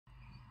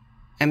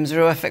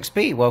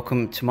M0FXB,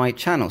 welcome to my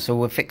channel. So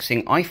we're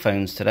fixing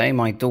iPhones today.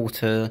 My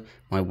daughter,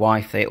 my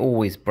wife, they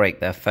always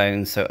break their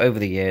phones. So over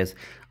the years,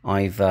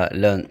 I've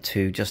learnt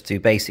to just do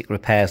basic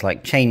repairs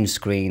like change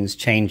screens,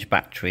 change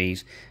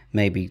batteries,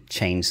 maybe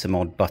change some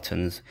odd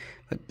buttons.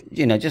 But,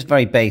 you know, just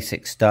very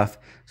basic stuff.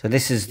 So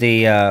this is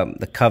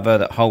the cover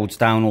that holds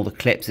down all the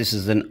clips. This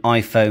is an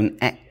iPhone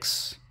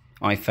X,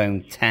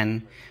 iPhone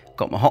 10.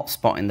 Got my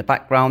hotspot in the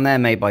background there,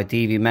 made by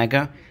DV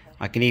Mega.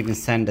 I can even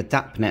send a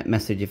DAPnet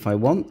message if I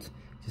want.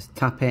 Just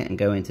tap it and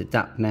go into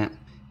DAPnet.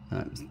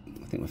 I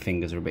think my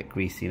fingers are a bit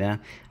greasy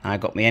there. I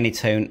got my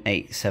Anytone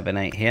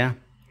 878 here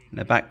in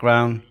the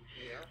background.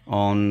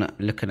 On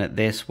looking at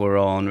this, we're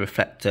on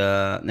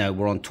Reflector. No,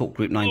 we're on Talk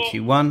Group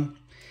 921.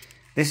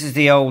 This is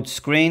the old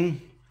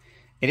screen.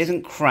 It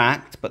isn't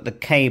cracked, but the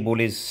cable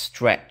is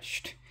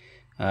stretched.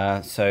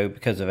 So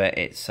because of it,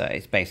 it's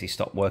basically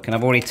stopped working.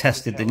 I've already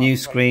tested the new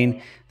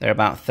screen. They're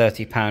about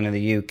 £30 in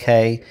the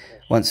UK.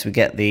 Once we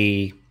get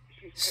the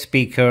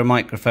speaker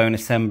microphone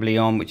assembly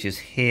on, which is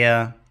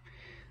here,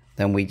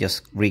 then we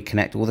just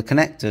reconnect all the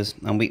connectors,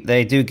 and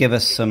they do give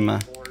us some a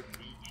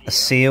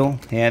seal.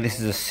 Yeah, this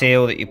is a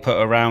seal that you put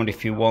around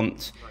if you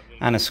want,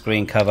 and a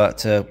screen cover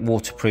to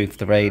waterproof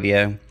the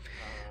radio.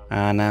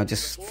 And now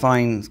just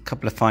find a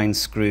couple of fine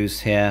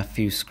screws here, a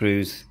few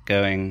screws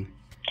going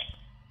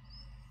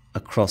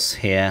across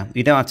here.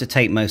 You don't have to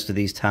take most of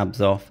these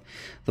tabs off.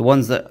 The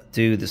ones that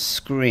do the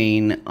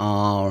screen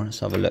are, let's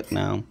have a look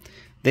now.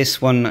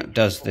 This one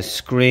does the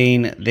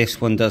screen,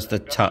 this one does the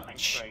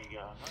touch.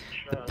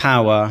 The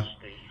power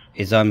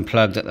is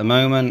unplugged at the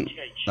moment.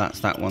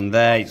 That's that one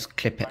there, you just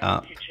clip it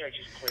up.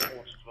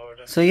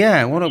 So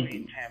yeah, what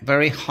a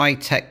very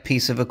high-tech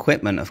piece of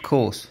equipment, of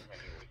course.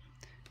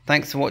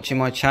 Thanks for watching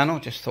my channel.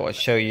 Just thought I'd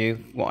show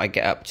you what I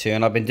get up to.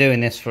 And I've been doing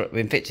this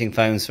been fixing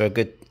phones for a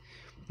good,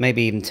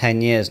 maybe even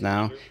 10 years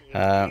now,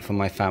 for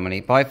my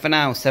family. Bye for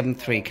now,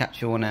 7-3, catch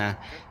you on air.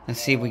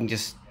 Let's see if we can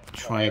just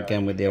try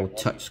again with the old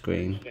touch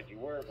screen.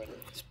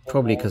 It's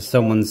probably because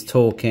someone's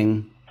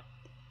talking.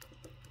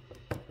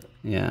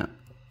 Yeah,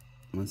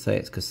 I'd say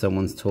it's because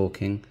someone's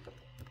talking.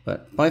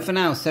 But bye for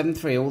now,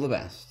 7-3, all the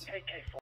best.